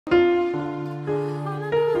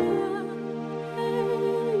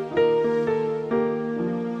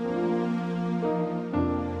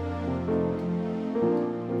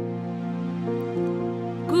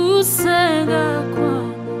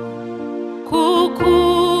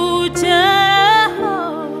kukujeho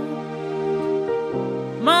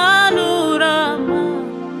manurama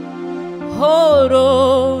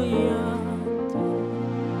horoya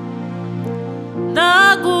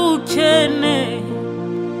ndagukene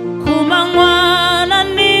kumanywa na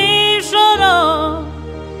nijoro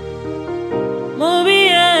mu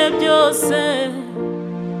bihe byose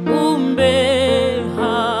umbe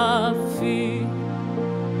hafi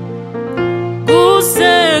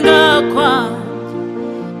gusenga kwanjye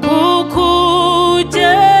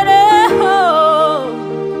kukugereho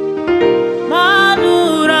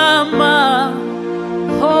manurama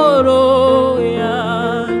horo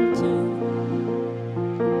yanjye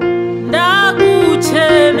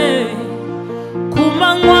ndagukene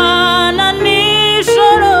kumanywa na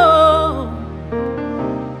nijoro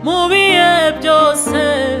mu bihe byose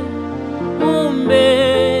umbe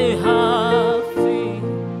hafi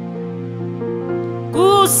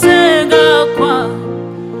gusenga kwanjye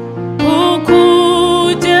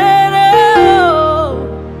kukugereho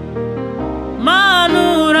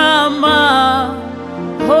manurama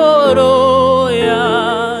horo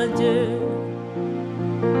yanjye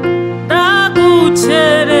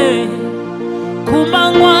ndagukene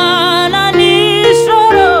kumanywa na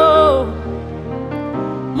nijoro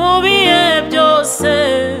mu bihe byose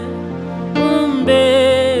umbe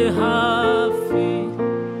hafi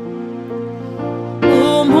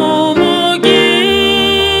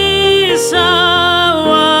umugisha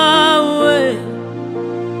wawe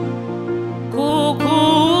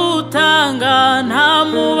kukutanga nta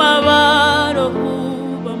mubabaro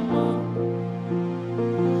ubamo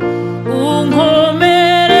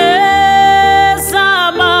unkomereza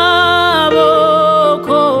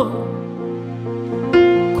amaboko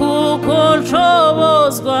kuko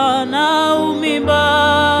nshobozwa nawe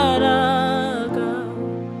imbaraga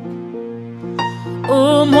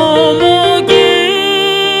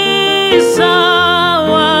umugisha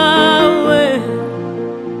wawe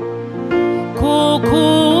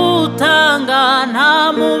kukutanga nta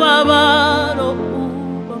mubabaro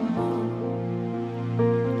ubamo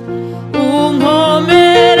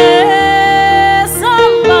unkomereza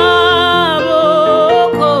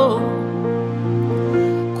amaboko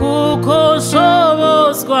kuko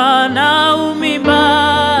nshobozwa nawe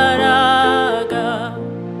imbaraga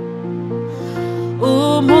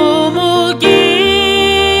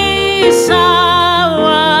umugisha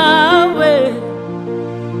wawe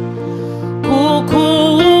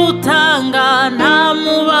kukutanga nta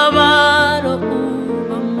mubabaro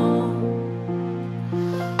ubamo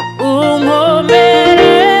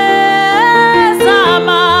unkomereza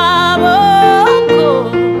amaboko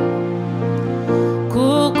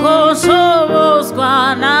kuko nshobozwa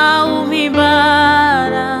nawe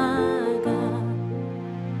imbaraga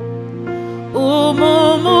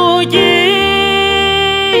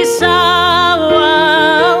umugisha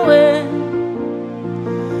wawe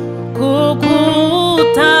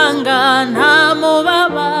kukutanga nta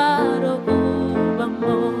mubabaro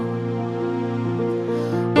ubamo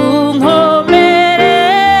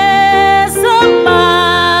unkomereza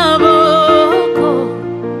amaboko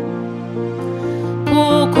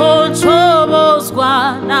kuko nshobozwa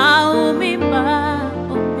nawe imbaraga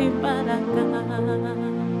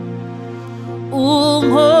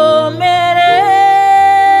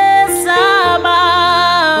unkomereza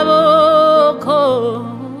amaboko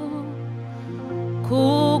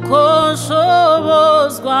kuko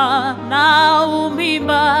nshobozwa nawe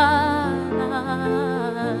imbaraga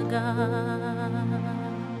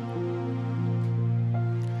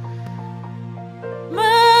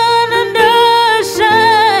mana ndaje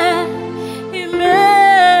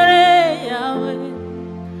imbere yawe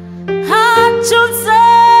ntacyo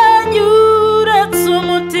nzanye uretse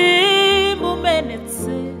umutima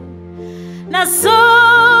umenetse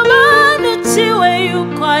nasobanukiwe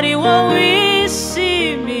yuko ari wowe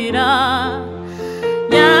wishimira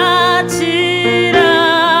nyakira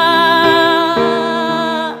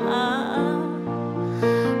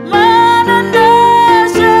mana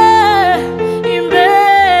ndaje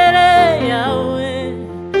imbere yawe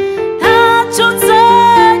ntacyo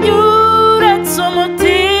nzanye uretse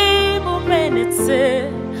umutima umenetse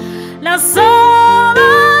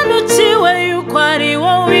nasobanukiwe yuko ari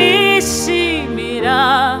wowe wishimira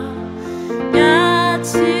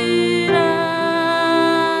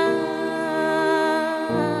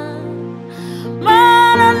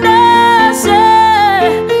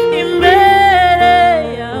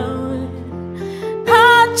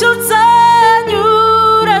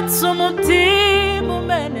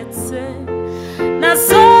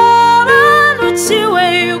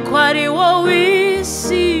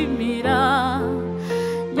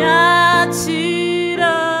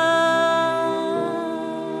nyakira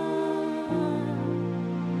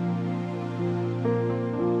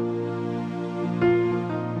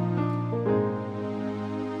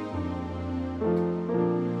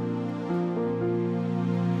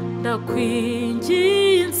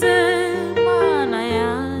ndakwinginze Mana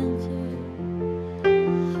yanjye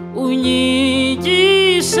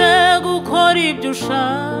unyigishe gukora ibyo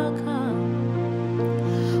ushaka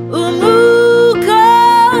umwuka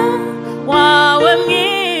wawe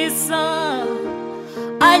mwiza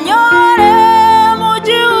anyobore mu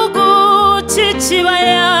gihugu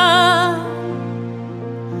cy'ikibaya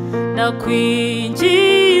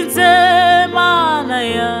ndakwinginze Mana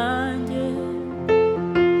yanjye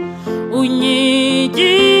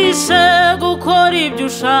unyigishe gukora ibyo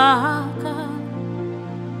ushaka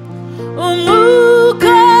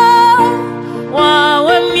umwuka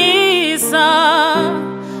wawe mwiza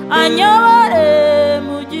anyobore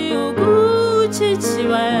mu gihugu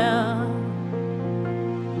cy'ikibaya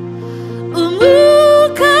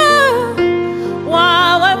umwuka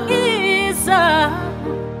wawe mwiza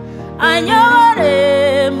anyobore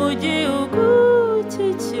mu gihugu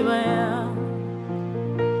cy'ikibaya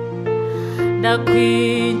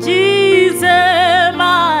ndakwinginze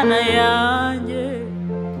Mana yanjye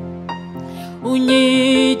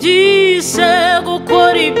unyigishe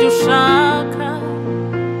gukora ibyo ushaka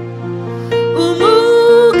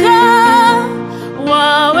umwuka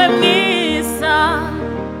wawe mwiza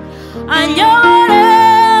anyobore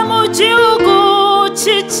mu gihugu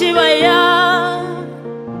cy'ikibaya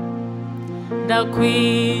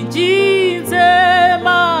ndakwinginze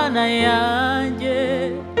Mana yanjye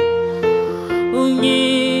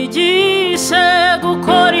unyigishe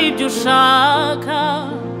gukora ibyo ushaka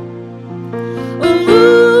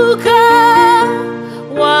umwuka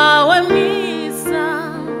wawe mwiza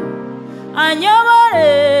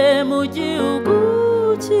anyobore mu gihugu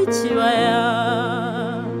cy'ikibaya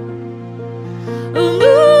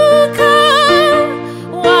umwuka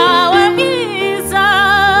wawe mwiza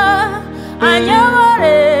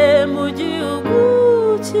anyobore mu gihugu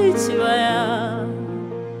cy'ikibaya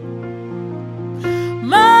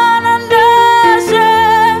Mana ndaje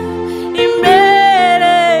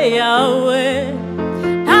imbere yawe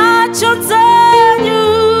ntacyo nzanye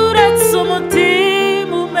uretse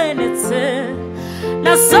umutima umenetse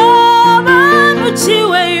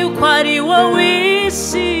nasobanukiwe yuko ari wowe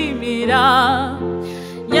wishimira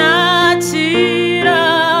nyakira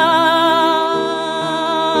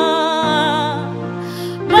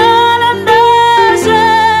Mana ndaje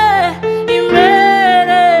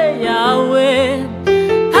imbere yawe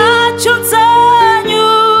ntacyo nzanye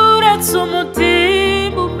uretse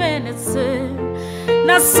umutima umenetse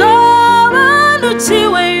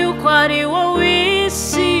nasobanukiwe yuko ari wowe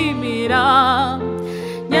wishimira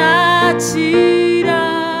nyakira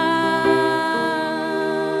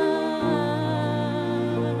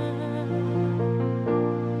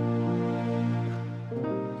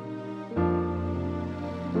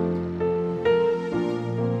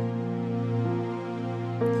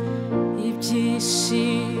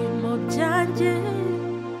ibyishimo byanjye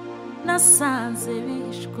nasanze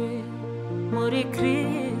bishwe muri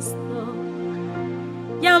Kristo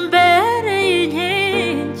yambereye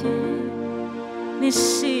inkingi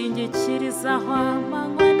nishingikirizaho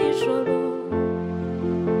amanywa nijoro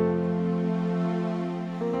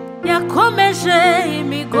yakomeje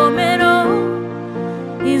imigomero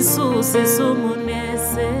inzuzi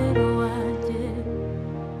z'umunezero wanjye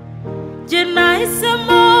jye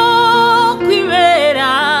nahisemo kwibera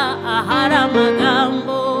ahari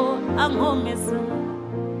amagambo ankomeza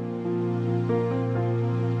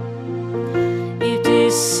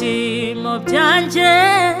ibyishimo byanjye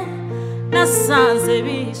nasanze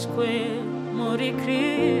bishwe muri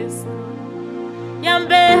Kristo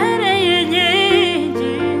yambereye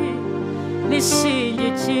inkingi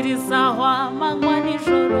nishingikirizaho amanywa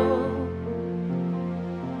nijoro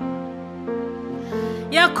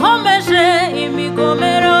yakomeje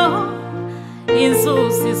imigomero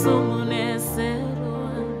inzuzi z'umunezero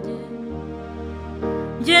wanjye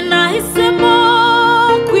jye nahisemo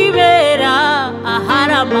kwibera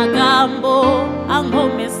ahari amagambo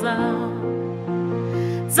ankomeza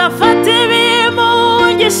nzafata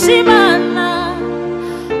ibimungisha Imana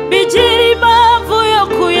bigira impamvu yo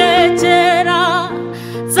kuyegera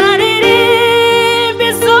nzaririmba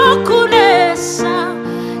izo kunesha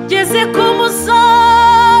ngeze ku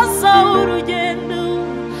musozo w'urugendo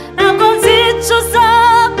ntabwo nzicuza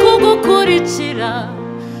kugukurikira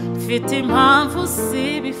mfite impamvu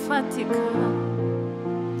zibifatika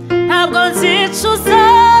ntabwo nzicuza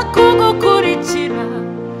kugukurikira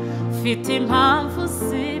mfite impamvu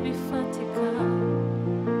zibifatika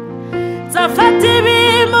nzafata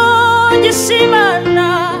ibimugisha Imana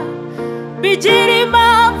bigira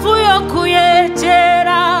impamvu yo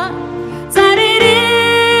kuyegera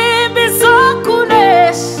zaririmba izo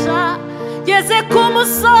kunesha ngeze ku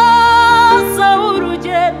musozo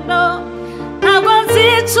w'urugendo ntabwo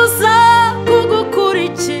nzicuza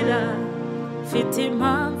kugukurikira mfite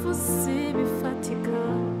impamvu zibifatika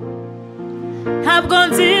ntabwo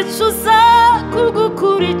nzicuza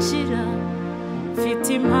kugukurikira mfite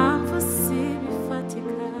impamvu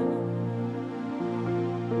zibifatika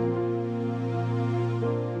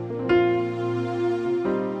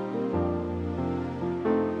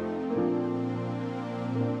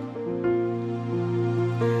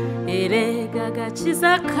erega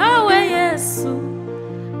agakiza kawe Yesu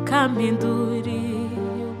kampinduriye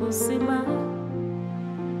ubuzima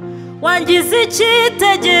wangize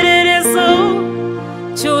icyitegererezo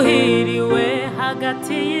cyuhiriwe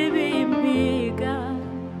hagati y'ibimiga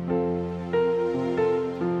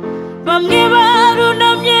bamwe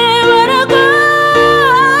barunamye baragwa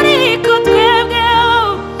ariko twebweho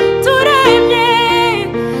turemye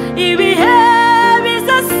ibihe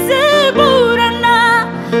bizasimburana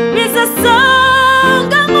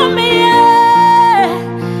bizasanga nkomeye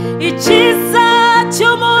icyiza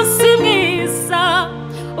cy'umunsi mwiza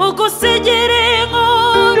ugusigira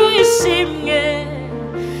inkuru ishimwe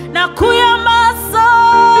nakuye amaso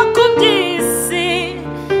ku by'isi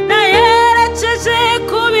nayerekeje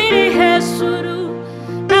ku biri hejuru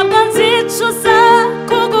ntabwo nzicuza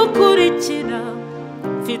kugukurikira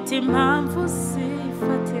mfite impamvu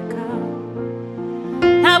zifatika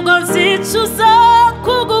ntabwo nzicuza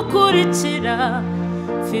kugukurikira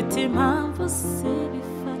mfite impamvu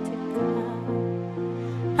zifatika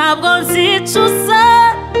ntabwo nzicuza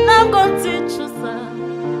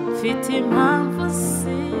mfite impamvu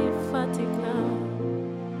zifatika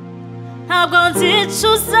ntabwo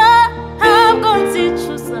nzicuza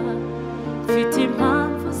mfite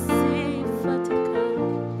impamvu zifatika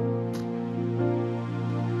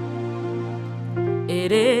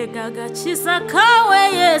erega agakiza kawe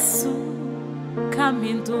Yesu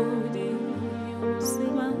kampinduriye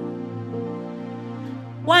ubuzima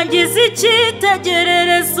wangize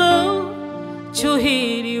icyitegererezo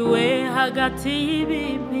cyuhiriwe hagati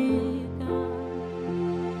y'ibimiga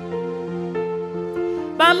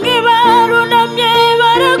bamwe barunamye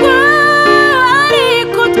baragwa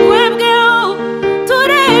ariko twebweho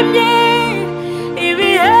turemye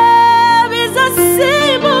ibihe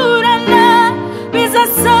bizasimburana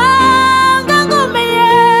bizasanga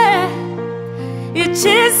nkomeye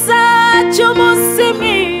icyiza cy'umunsi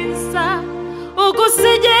mwiza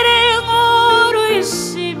ugusigera inkuru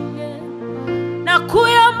ishimwe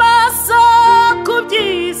nakuye amaso ku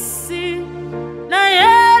by'isi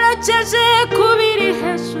nayerekeje ku biri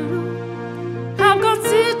hejuru ntabwo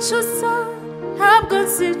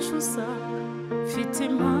nzicuza mfite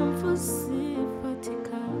impamvu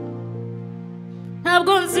zifatika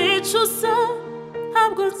ntabwo nzicuza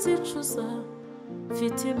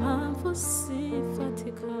mfite impamvu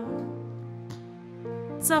zifatika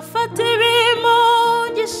nzafata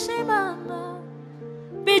ibimugisha Imana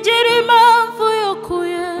bigira impamvu yo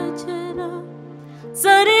kuyegera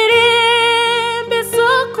zaririmba izo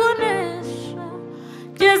kunesha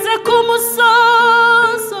ngeze ku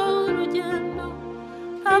musozo w'urugendo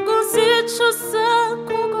ntabwo nzicuza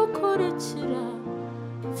kugukurikira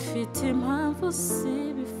mfite impamvu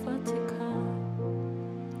zibifatika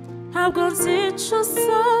ntabwo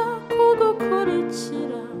nzicuza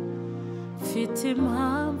kugukurikira mfite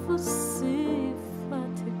impamvu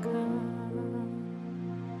zifatika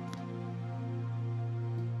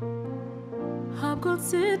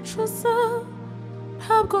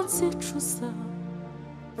ntabwo nzicuza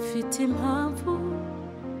mfite impamvu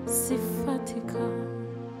zifatika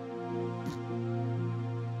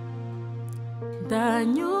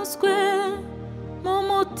ndanyuzwe mu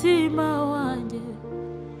mutima wanjye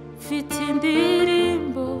mfite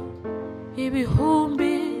indirimbo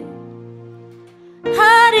ibihumbi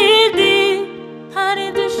hari indi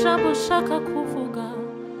jambo ushaka kuvuga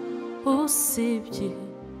usibye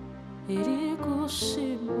iri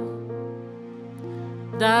gushima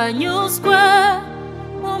ndanyuzwe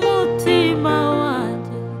mu mutima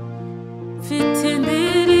wanjye mfite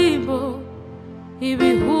indirimbo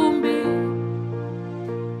ibihumbi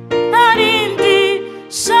harindi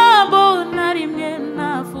jambo na rimwe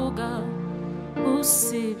navuga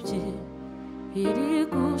usibye iri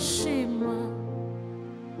gushima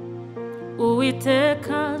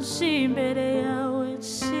Uwiteka nje imbere yawe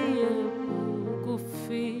nciye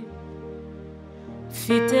bugufi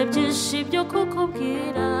mfite byinshi byo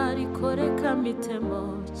kukubwira ariko reka mpitemo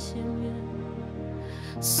kimwe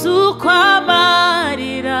suko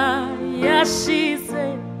amarira yashize,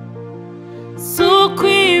 suko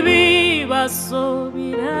ibibazo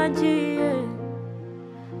birangiye,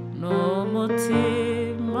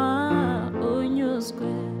 n'umutima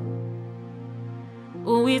unyuzwe.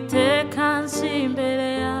 Uwiteka nje imbere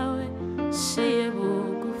yawe nciye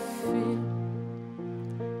bugufi,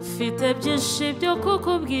 mfite byinshi byo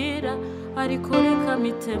kukubwira ariko reka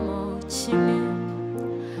mpitemo kimwe.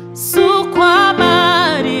 Suko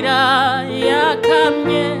amarira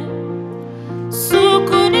yakamye,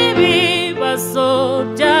 suko n'ibibazo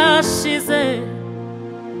byashize,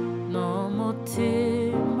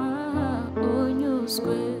 n'umutima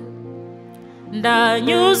unyuzwe.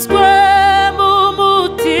 Ndanyuzwe mu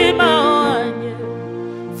mutima wanjye,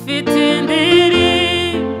 mfite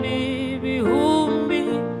indirimbo ibihumbi,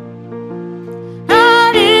 nta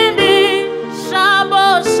rindi jambo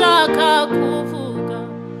nshaka kuvuga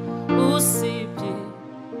usibye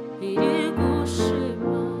iri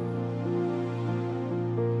gushima.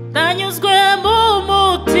 Ndanyuzwe mu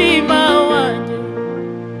mutima wanjye,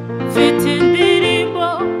 mfite indirimbo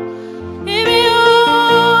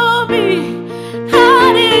ibihumbi, nta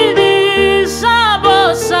rindi jambo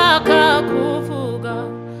nshaka kuvuga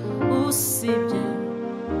usibye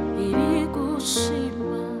iri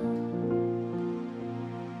gushima.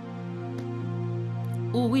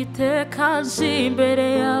 Uwiteka nje imbere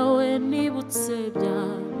yawe nibutse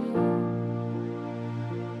byawe,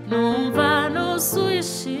 numva nuzuye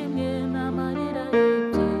ishimwe n'amarira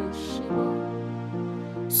y'ibyishimo.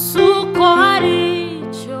 Suko hari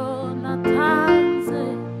icyo natanze,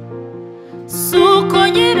 suko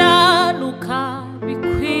nyiranuka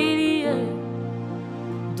bikwiriye,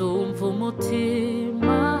 ndumva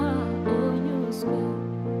umutima unyuzwe.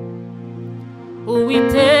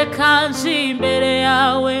 Uwiteka nje imbere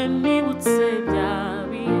yawe nibutse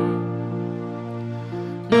byawe,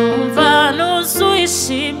 numva nuzuye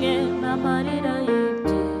ishimwe n'amarira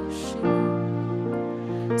y'ibyishimo.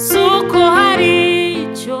 Suko hari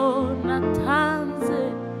icyo natanze,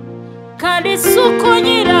 kandi suko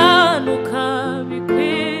nyiranuka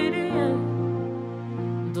bikwiriye,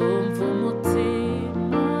 ndumva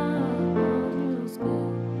umutima unyuzwe.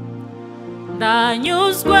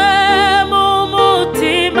 Ndanyuzwe mu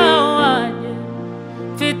mutima wanjye,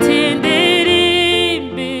 mfite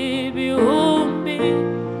indirimbo ibihumbi,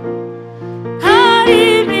 hari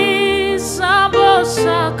n'ijambo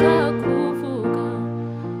nshaka kuvuga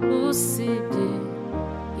usibye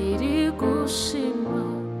iri gushima.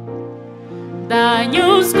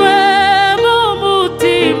 Ndanyuzwe mu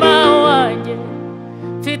mutima wanjye,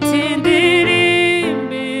 mfite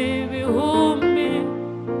indirimbo ibihumbi,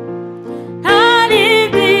 hari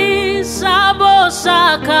n'ijambo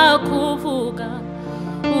nshaka kuvuga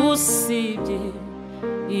usibye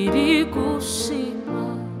iri gushima.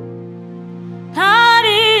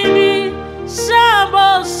 Hari n'ijambo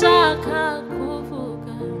nshaka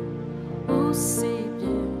kuvuga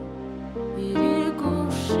usibye iri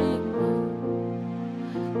gushima.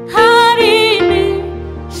 Hari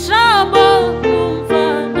n'ijambo numva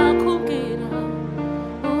nakubwira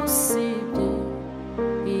usibye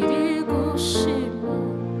iri gushima.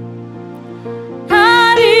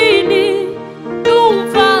 Hari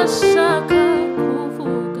n'umva nshaka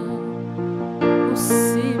kuvuga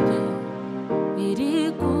usibye iri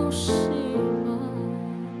gushima.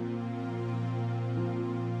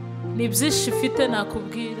 Ni byinshi mfite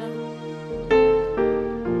nakubwira,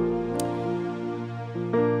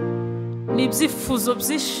 ni ibyifuzo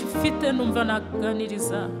byinshi mfite numva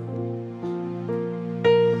naganiriza,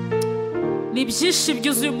 ni byinshi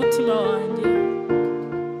byuzuye umutima wanjye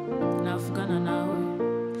navugana nawe,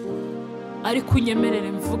 ariko unyemerere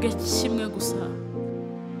mvuge kimwe gusa: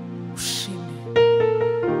 ushime,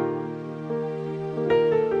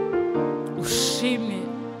 ushime,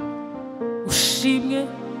 ushimwe,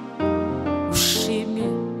 ushimwe.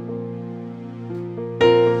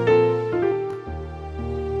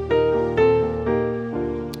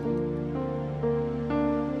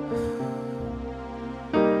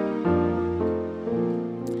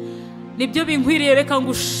 Nibyo binkwiriye, reka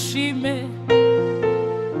ngushime.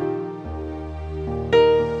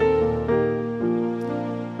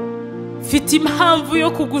 Mfite impamvu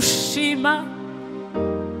yo kugushima,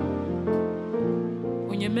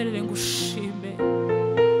 unyemerere ngushime.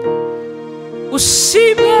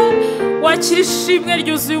 Ushimwe, wakira ishimwe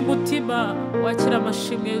ryuzuye umutima, wakira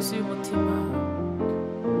amashimwe yuzuye umutima.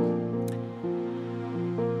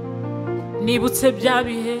 Nibutse bya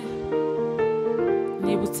bihe,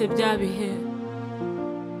 nibutse bya bihe,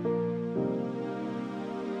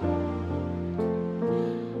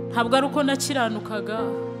 ntabwo ari uko nakiranukaga,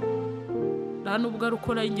 nta nubwo ari uko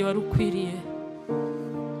nanjye wari ukwiriye.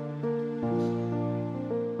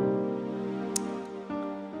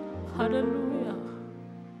 Haleluya.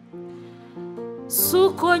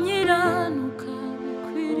 Suko nyiranuka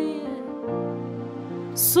bikwiriye,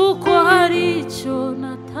 suko hari icyo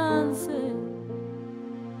natanze,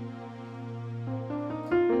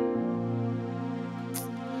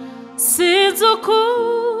 sinzi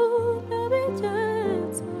ukuntu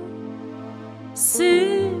bigenza,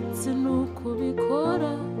 sinzi nuko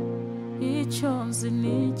bikora, icyo nzi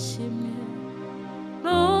ni kimwe,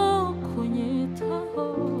 no kunyitaho.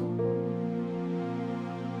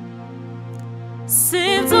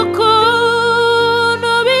 Sinzi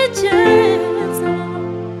ukuntu bigenza,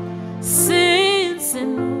 sinzi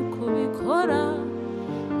nuko bikora,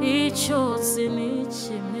 icyo nzi ni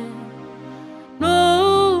kimwe, no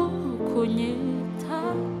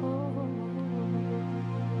kunyitaho.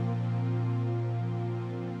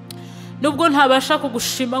 Nubwo ntabasha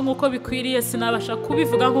kugushima nk'uko bikwiriye, sinabasha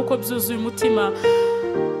kubivuga nk'uko byuzuye umutima,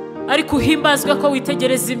 ariko uhimbazwe ko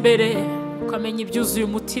witegereza imbere ukamenya ibyuzuye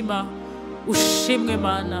umutima. Ushimwe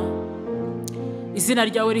Mana, izina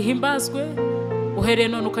ryawe rihimbazwe uhereye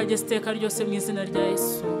none ukageza iteka ryose mu izina rya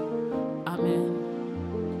Yesu.